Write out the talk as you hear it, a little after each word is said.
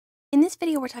In this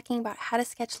video, we're talking about how to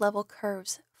sketch level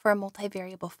curves for a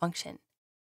multivariable function,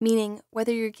 meaning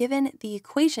whether you're given the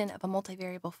equation of a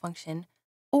multivariable function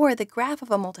or the graph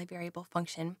of a multivariable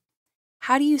function,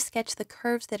 how do you sketch the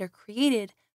curves that are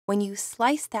created when you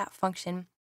slice that function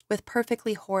with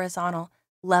perfectly horizontal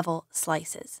level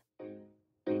slices?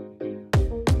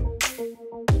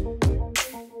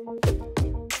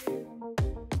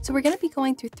 So we're going to be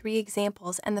going through 3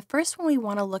 examples, and the first one we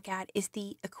want to look at is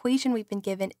the equation we've been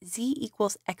given, z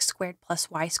equals x squared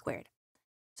plus y squared.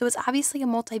 So it's obviously a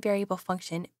multivariable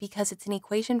function because it's an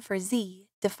equation for z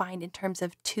defined in terms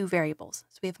of 2 variables.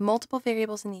 So we have multiple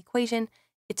variables in the equation.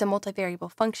 It's a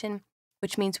multivariable function,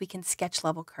 which means we can sketch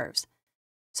level curves.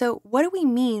 So what do we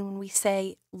mean when we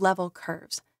say level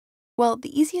curves? Well,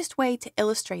 the easiest way to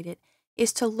illustrate it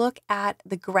is to look at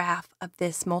the graph of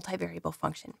this multivariable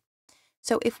function.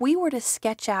 So if we were to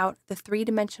sketch out the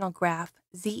 3-dimensional graph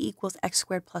z equals x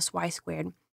squared plus y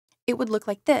squared, it would look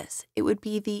like this. It would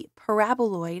be the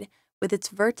paraboloid with its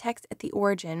vertex at the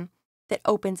origin that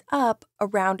opens up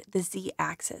around the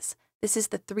z-axis. This is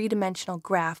the 3-dimensional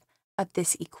graph of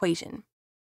this equation.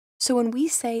 So when we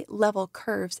say level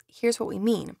curves, here's what we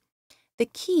mean. The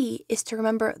key is to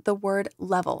remember the word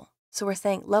level. So we're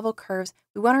saying level curves.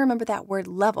 We want to remember that word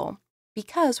level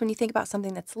because when you think about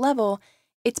something that's level,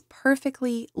 it's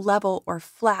perfectly level or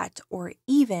flat or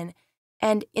even.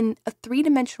 And in a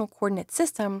 3-dimensional coordinate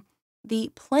system,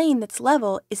 the plane that's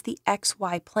level is the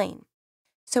xy plane.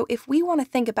 So if we want to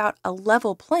think about a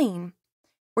level plane,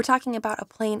 we're talking about a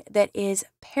plane that is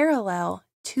parallel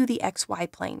to the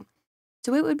xy plane.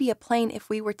 So it would be a plane, if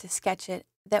we were to sketch it,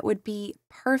 that would be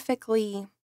perfectly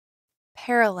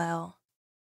parallel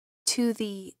to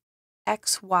the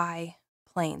xy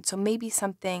plane. So maybe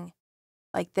something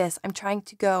like this. I'm trying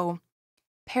to go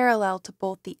parallel to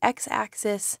both the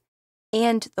x-axis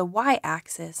and the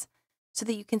y-axis so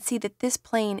that you can see that this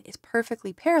plane is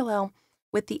perfectly parallel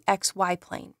with the xy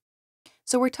plane.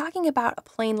 So we're talking about a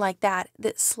plane like that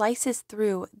that slices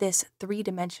through this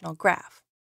 3-dimensional graph.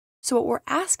 So what we're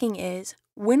asking is,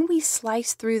 when we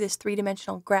slice through this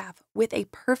 3-dimensional graph with a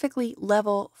perfectly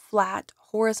level, flat,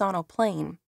 horizontal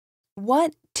plane,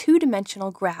 what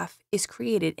 2-dimensional graph is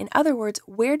created? In other words,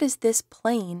 where does this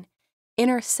plane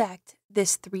intersect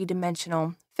this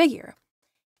 3-dimensional figure?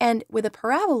 And with a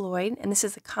paraboloid, and this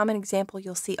is a common example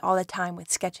you'll see all the time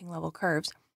with sketching level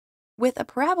curves, with a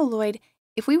paraboloid,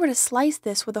 if we were to slice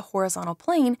this with a horizontal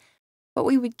plane, what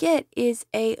we would get is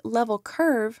a level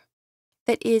curve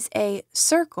that is a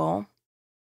circle,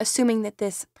 assuming that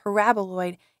this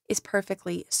paraboloid is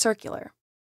perfectly circular.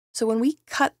 So when we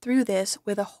cut through this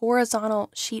with a horizontal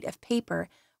sheet of paper,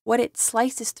 what it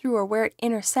slices through or where it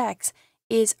intersects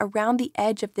is around the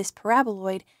edge of this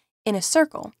paraboloid in a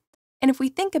circle. And if we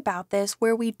think about this,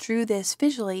 where we drew this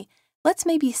visually, let's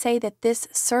maybe say that this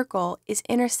circle is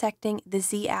intersecting the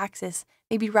z-axis,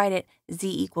 maybe right at z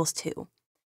equals 2.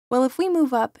 Well, if we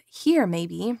move up here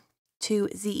maybe to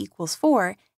z equals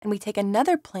 4, and we take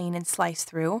another plane and slice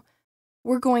through,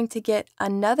 we're going to get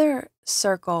another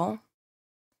circle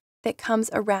that comes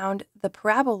around the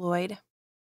paraboloid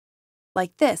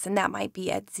like this, and that might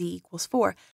be at z equals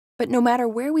 4. But no matter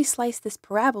where we slice this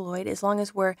paraboloid, as long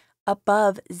as we're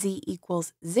above z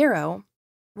equals 0,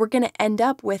 we're going to end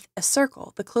up with a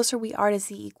circle. The closer we are to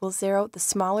z equals 0, the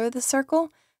smaller the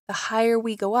circle. The higher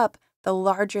we go up, the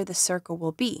larger the circle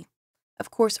will be. Of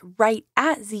course, right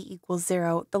at z equals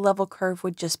 0, the level curve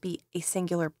would just be a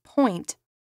singular point.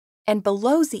 And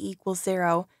below z equals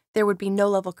 0, there would be no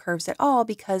level curves at all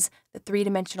because the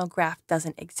 3-dimensional graph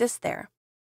doesn't exist there.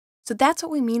 So that's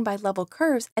what we mean by level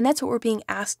curves, and that's what we're being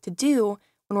asked to do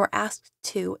when we're asked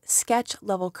to sketch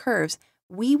level curves.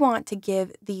 We want to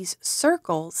give these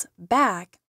circles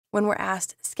back when we're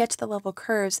asked to sketch the level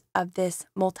curves of this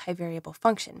multivariable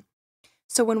function.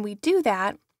 So when we do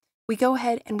that, we go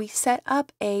ahead and we set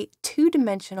up a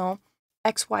 2-dimensional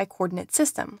xy coordinate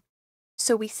system.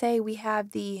 So we say we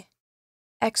have the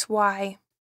xy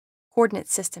coordinate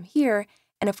system here,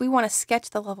 and if we want to sketch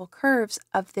the level curves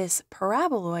of this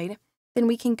paraboloid, then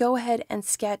we can go ahead and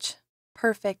sketch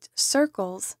perfect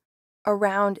circles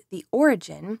around the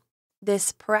origin.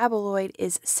 This paraboloid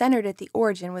is centered at the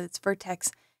origin with its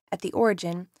vertex at the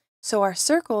origin, so our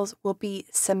circles will be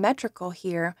symmetrical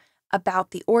here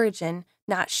about the origin,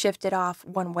 not shifted off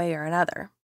one way or another.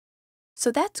 So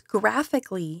that's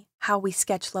graphically how we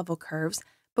sketch level curves,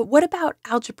 but what about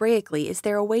algebraically? Is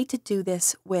there a way to do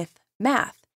this with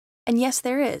math? And yes,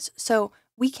 there is. So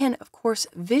we can, of course,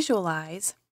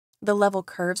 visualize the level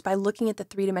curves by looking at the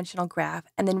 3-dimensional graph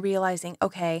and then realizing,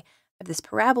 okay, I have this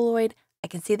paraboloid. I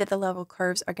can see that the level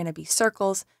curves are going to be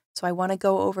circles. So I want to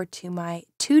go over to my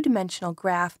 2-dimensional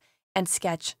graph and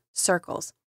sketch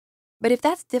circles. But if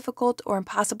that's difficult or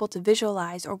impossible to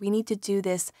visualize, or we need to do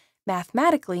this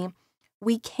mathematically,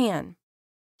 we can.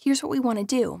 Here's what we want to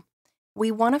do.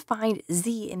 We want to find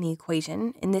z in the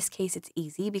equation. In this case, it's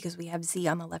easy because we have z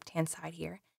on the left-hand side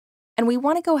here. And we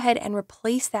want to go ahead and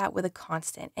replace that with a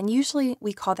constant. And usually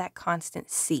we call that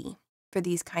constant c for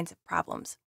these kinds of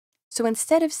problems. So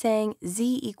instead of saying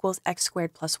z equals x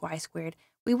squared plus y squared,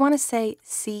 we want to say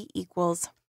c equals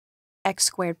x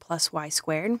squared plus y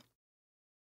squared.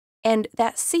 And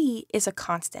that c is a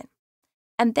constant.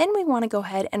 And then we want to go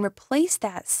ahead and replace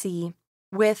that c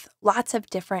with lots of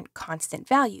different constant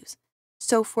values.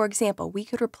 So for example, we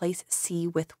could replace c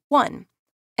with 1.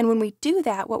 And when we do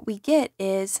that, what we get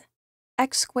is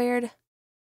x squared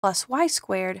plus y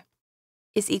squared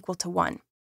is equal to 1.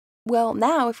 Well,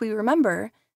 now if we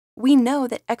remember, we know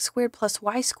that x squared plus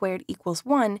y squared equals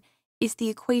 1 is the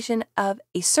equation of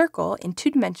a circle in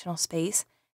two-dimensional space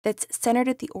that's centered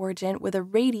at the origin with a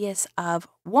radius of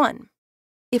 1.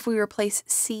 If we replace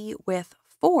c with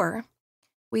 4,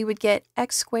 we would get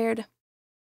x squared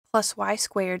plus y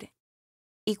squared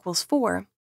equals 4,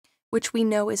 which we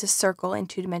know is a circle in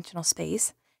two-dimensional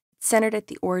space, centered at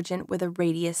the origin with a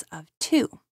radius of 2.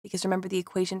 Because remember, the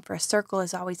equation for a circle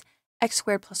is always x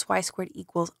squared plus y squared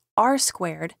equals r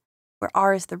squared, where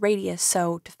r is the radius.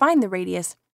 So to find the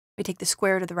radius, we take the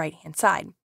square root of the right-hand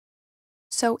side.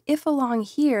 So if along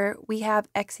here we have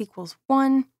x equals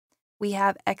 1, we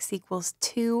have x equals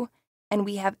 2, and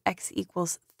we have x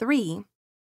equals 3,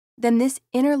 then this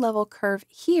inner level curve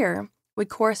here would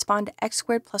correspond to x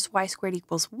squared plus y squared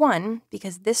equals 1,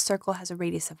 because this circle has a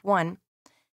radius of 1.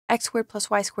 X squared plus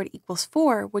y squared equals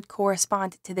 4 would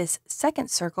correspond to this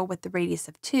second circle with the radius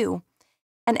of 2,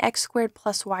 and x squared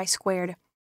plus y squared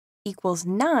equals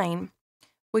 9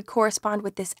 would correspond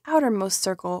with this outermost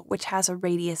circle, which has a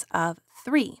radius of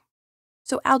 3.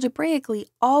 So algebraically,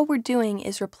 all we're doing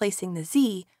is replacing the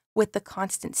z with the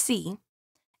constant c,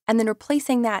 and then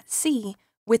replacing that c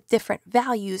with different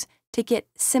values to get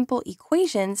simple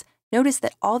equations. Notice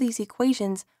that all these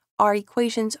equations are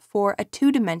equations for a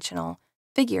two-dimensional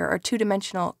figure or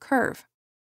two-dimensional curve.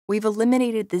 We've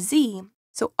eliminated the z,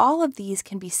 so all of these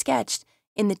can be sketched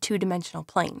in the two-dimensional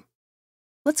plane.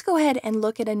 Let's go ahead and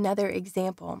look at another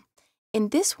example. In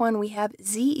this one, we have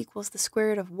z equals the square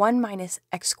root of 1 minus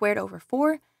x squared over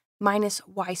 4 minus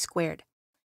y squared.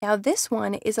 Now this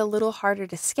one is a little harder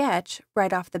to sketch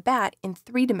right off the bat in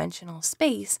three-dimensional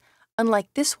space, unlike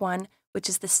this one, which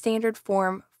is the standard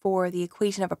form for the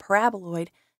equation of a paraboloid.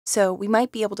 So we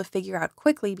might be able to figure out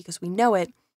quickly, because we know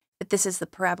it, that this is the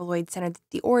paraboloid centered at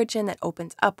the origin that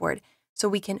opens upward. So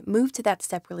we can move to that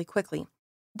step really quickly.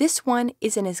 This one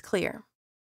isn't as clear.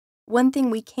 One thing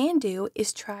we can do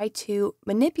is try to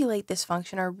manipulate this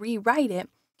function or rewrite it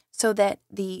so that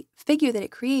the figure that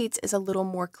it creates is a little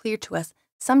more clear to us.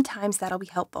 Sometimes that'll be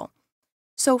helpful.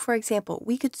 So for example,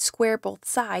 we could square both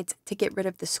sides to get rid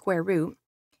of the square root,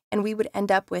 and we would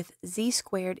end up with z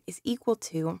squared is equal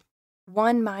to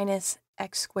 1 minus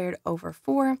x squared over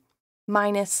 4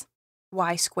 minus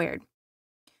y squared.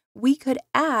 We could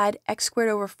add x squared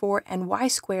over 4 and y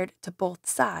squared to both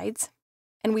sides,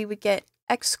 and we would get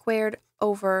x squared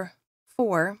over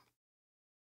 4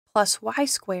 plus y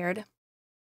squared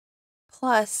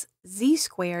plus z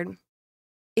squared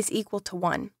is equal to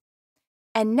 1.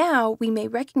 And now we may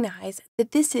recognize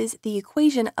that this is the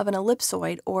equation of an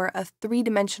ellipsoid, or a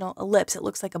three-dimensional ellipse. It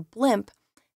looks like a blimp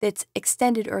that's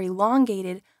extended or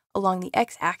elongated along the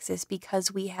x-axis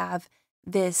because we have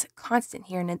this constant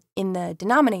here in the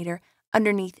denominator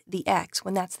underneath the x.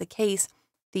 When that's the case,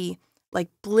 the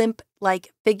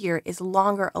blimp-like figure is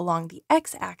longer along the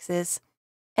x-axis,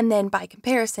 and then by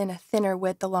comparison, a thinner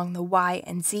width along the y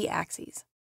and z axes.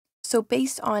 So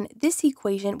based on this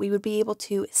equation, we would be able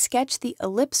to sketch the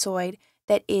ellipsoid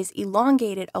that is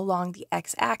elongated along the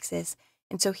x-axis.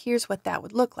 And so here's what that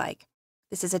would look like.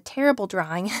 This is a terrible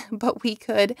drawing, but we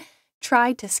could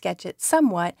try to sketch it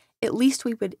somewhat. At least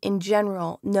we would, in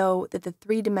general, know that the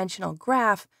three-dimensional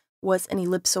graph was an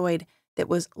ellipsoid that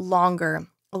was longer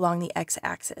along the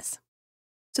x-axis.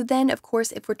 So then, of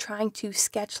course, if we're trying to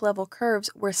sketch level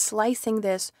curves, we're slicing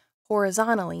this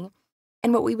horizontally.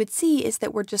 And what we would see is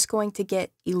that we're just going to get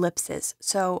ellipses.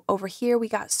 So over here we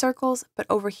got circles, but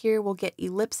over here we'll get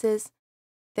ellipses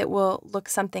that will look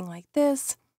something like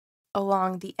this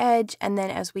along the edge. And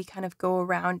then as we kind of go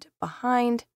around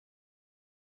behind,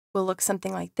 will look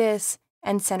something like this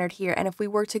and centered here. And if we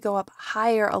were to go up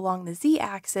higher along the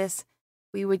z-axis,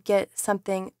 we would get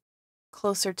something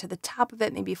closer to the top of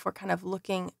it, maybe if we're kind of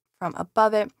looking from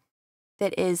above it,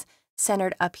 that is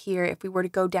centered up here. If we were to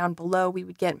go down below, we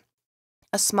would get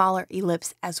a smaller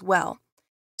ellipse as well.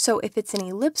 So if it's an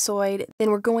ellipsoid, then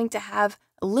we're going to have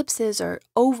ellipses or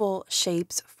oval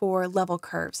shapes for level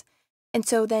curves. And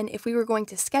so then if we were going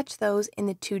to sketch those in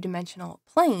the two-dimensional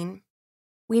plane,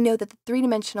 we know that the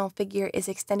three-dimensional figure is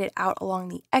extended out along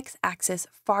the x-axis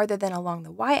farther than along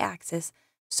the y-axis.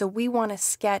 So we want to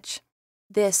sketch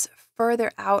this further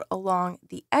out along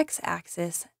the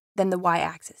x-axis than the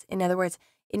y-axis. In other words,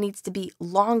 it needs to be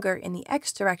longer in the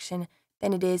x direction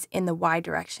than it is in the y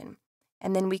direction.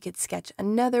 And then we could sketch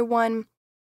another one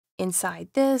inside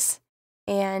this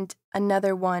and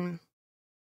another one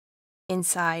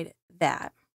inside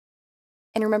that.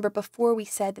 And remember, before we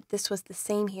said that this was the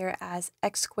same here as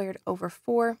x squared over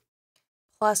 4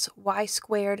 plus y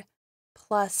squared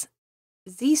plus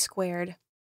z squared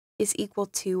is equal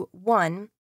to 1,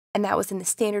 and that was in the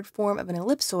standard form of an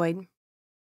ellipsoid.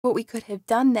 What we could have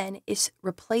done then is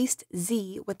replaced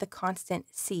z with the constant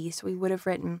c. So we would have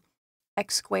written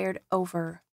x squared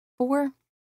over 4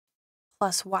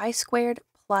 plus y squared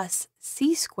plus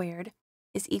c squared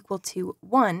is equal to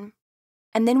 1.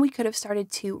 And then we could have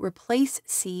started to replace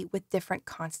c with different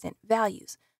constant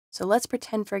values. So let's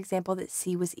pretend, for example, that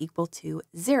c was equal to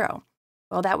 0.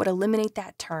 Well, that would eliminate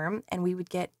that term, and we would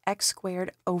get x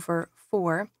squared over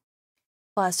 4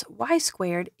 plus y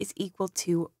squared is equal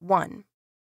to 1.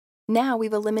 Now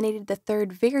we've eliminated the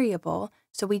third variable,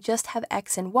 so we just have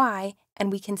x and y,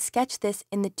 and we can sketch this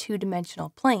in the two-dimensional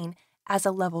plane as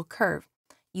a level curve.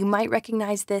 You might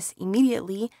recognize this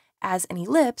immediately as an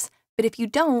ellipse, but if you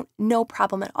don't, no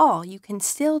problem at all. You can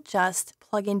still just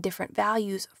plug in different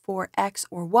values for x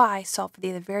or y, solve for the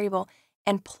other variable,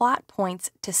 and plot points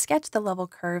to sketch the level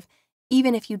curve,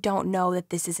 even if you don't know that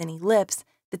this is an ellipse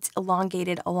that's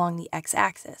elongated along the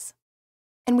x-axis.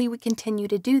 And we would continue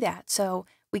to do that. So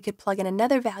we could plug in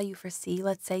another value for c.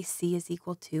 Let's say c is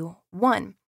equal to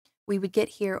 1. We would get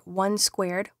here 1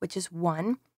 squared, which is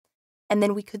 1. And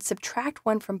then we could subtract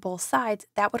 1 from both sides.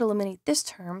 That would eliminate this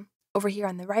term. Over here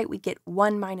on the right, we'd get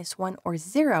 1 minus 1, or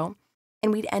 0,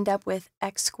 and we'd end up with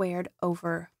x squared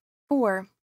over 4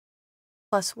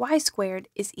 plus y squared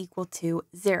is equal to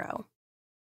 0.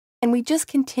 And we just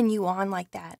continue on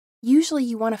like that. Usually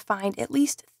you want to find at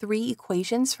least 3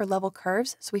 equations for level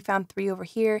curves. So we found 3 over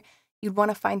here. You'd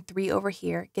want to find 3 over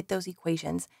here, get those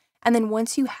equations. And then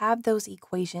once you have those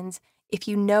equations, if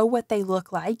you know what they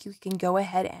look like, you can go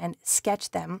ahead and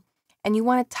sketch them, and you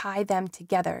want to tie them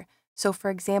together. So for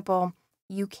example,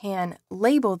 you can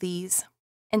label these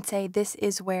and say this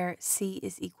is where c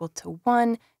is equal to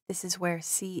 1, this is where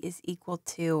c is equal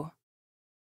to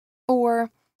 4,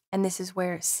 and this is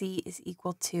where c is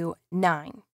equal to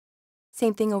 9.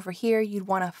 Same thing over here, you'd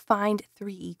want to find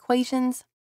 3 equations,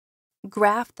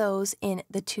 graph those in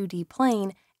the 2D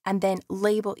plane, and then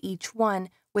label each one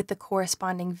with the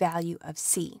corresponding value of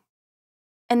c.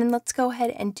 And then let's go ahead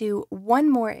and do one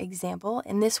more example.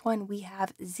 In this one, we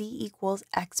have z equals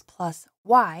x plus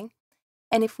y.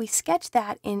 And if we sketch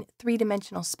that in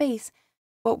 3-dimensional space,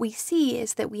 what we see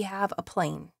is that we have a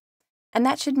plane. And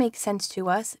that should make sense to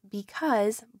us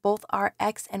because both our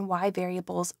x and y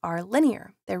variables are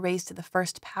linear. They're raised to the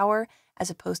first power, as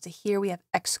opposed to here we have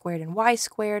x squared and y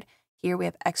squared. Here we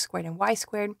have x squared and y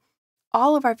squared.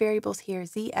 All of our variables here,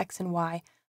 z, x, and y,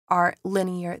 are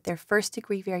linear. They're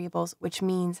first-degree variables, which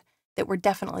means that we're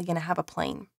definitely going to have a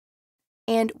plane.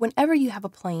 And whenever you have a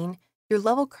plane, your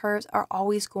level curves are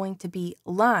always going to be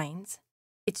lines.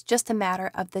 It's just a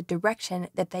matter of the direction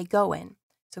that they go in.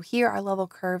 So here our level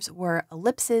curves were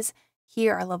ellipses.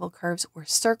 Here our level curves were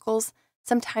circles.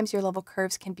 Sometimes your level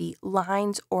curves can be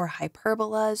lines or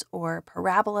hyperbolas or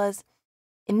parabolas.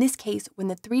 In this case, when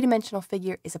the 3-dimensional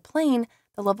figure is a plane,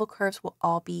 the level curves will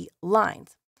all be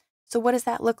lines. So what does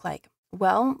that look like?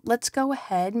 Well, let's go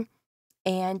ahead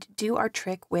and do our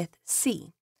trick with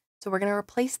c. So we're going to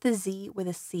replace the z with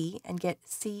a c and get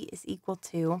c is equal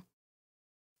to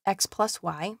x plus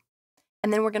y.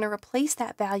 And then we're going to replace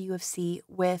that value of c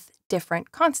with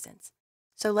different constants.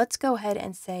 So let's go ahead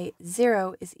and say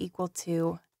 0 is equal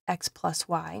to x plus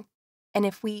y. And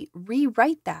if we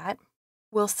rewrite that,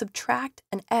 we'll subtract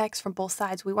an x from both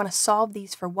sides. We want to solve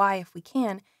these for y if we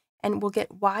can, and we'll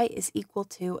get y is equal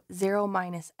to 0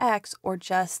 minus x, or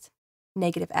just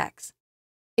negative x.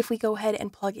 If we go ahead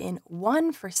and plug in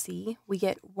 1 for c, we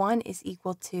get 1 is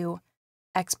equal to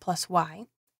x plus y.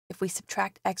 If we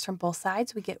subtract x from both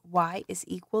sides, we get y is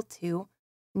equal to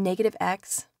negative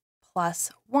x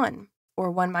plus 1, or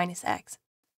 1 minus x.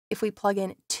 If we plug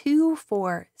in 2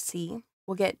 for c,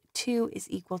 we'll get 2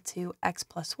 is equal to x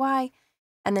plus y,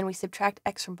 and then we subtract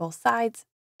x from both sides,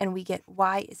 and we get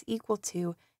y is equal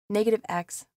to negative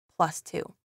x plus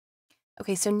 2.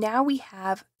 Okay, so now we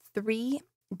have 3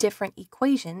 different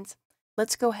equations.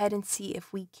 let's go ahead and see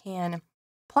if we can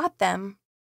plot them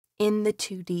in the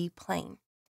 2D plane.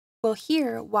 Well,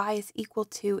 here y is equal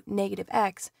to negative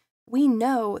x. We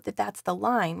know that that's the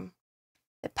line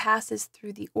that passes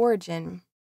through the origin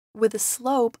with a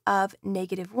slope of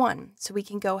 -1. So we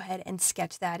can go ahead and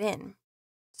sketch that in.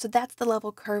 So that's the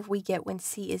level curve we get when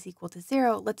c is equal to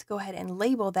 0. Let's go ahead and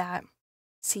label that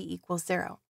c equals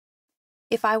 0.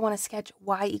 If I want to sketch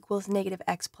y equals negative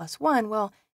x plus 1,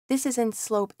 well, this is in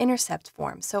slope-intercept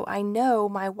form. So I know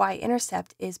my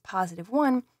y-intercept is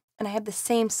 +1, and I have the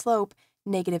same slope,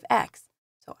 negative x.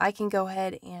 So I can go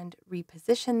ahead and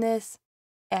reposition this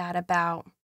at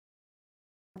about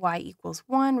y equals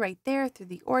 1 right there through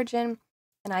the origin,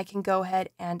 and I can go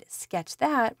ahead and sketch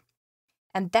that,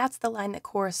 and that's the line that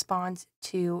corresponds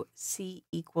to c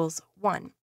equals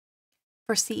 1.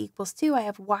 For c equals 2, I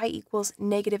have y equals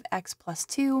negative x plus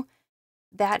 2.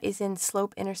 That is in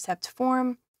slope-intercept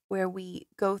form, where we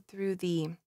go through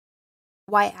the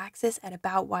y-axis at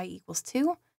about y equals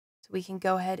 2. So we can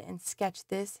go ahead and sketch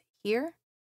this here,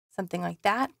 something like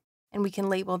that, and we can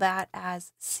label that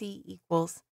as c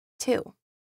equals 2.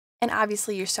 And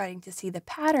obviously you're starting to see the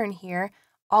pattern here.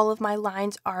 All of my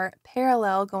lines are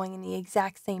parallel, going in the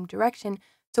exact same direction,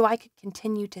 so I could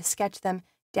continue to sketch them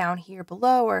down here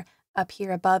below or up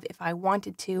here above if I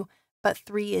wanted to, but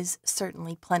 3 is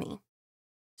certainly plenty.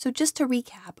 So just to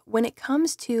recap, when it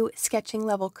comes to sketching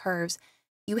level curves,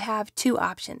 you have two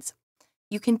options.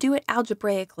 You can do it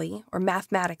algebraically or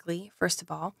mathematically, first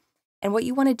of all, and what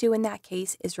you want to do in that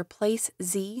case is replace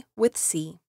z with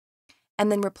c,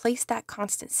 and then replace that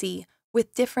constant c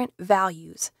with different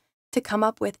values to come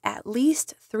up with at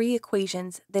least 3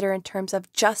 equations that are in terms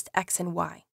of just x and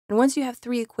y. And once you have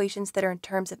 3 equations that are in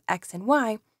terms of x and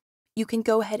y, you can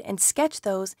go ahead and sketch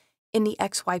those in the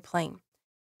xy plane.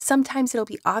 Sometimes it'll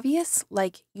be obvious,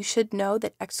 like you should know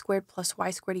that x squared plus y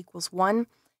squared equals 1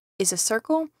 is a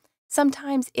circle.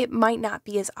 Sometimes it might not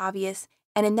be as obvious,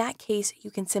 and in that case, you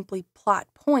can simply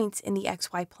plot points in the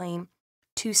xy plane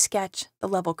to sketch the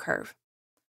level curve.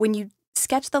 When you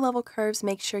sketch the level curves,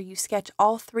 make sure you sketch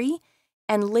all 3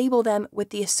 and label them with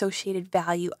the associated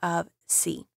value of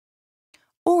c.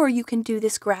 Or you can do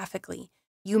this graphically.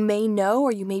 You may know,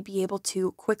 or you may be able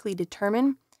to quickly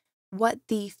determine what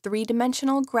the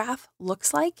 3-dimensional graph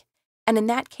looks like. And in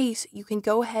that case, you can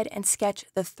go ahead and sketch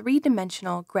the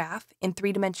 3-dimensional graph in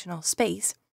 3-dimensional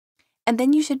space. And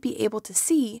then you should be able to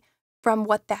see from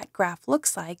what that graph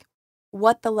looks like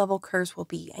what the level curves will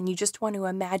be. And you just want to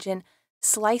imagine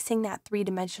slicing that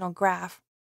 3-dimensional graph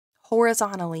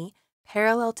horizontally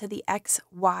parallel to the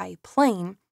xy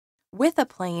plane with a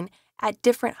plane at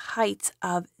different heights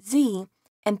of z,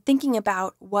 and thinking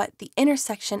about what the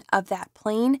intersection of that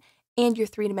plane and your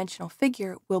 3-dimensional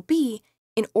figure will be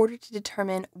in order to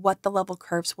determine what the level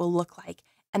curves will look like.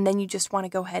 And then you just want to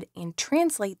go ahead and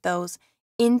translate those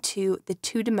into the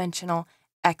 2-dimensional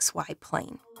xy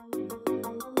plane.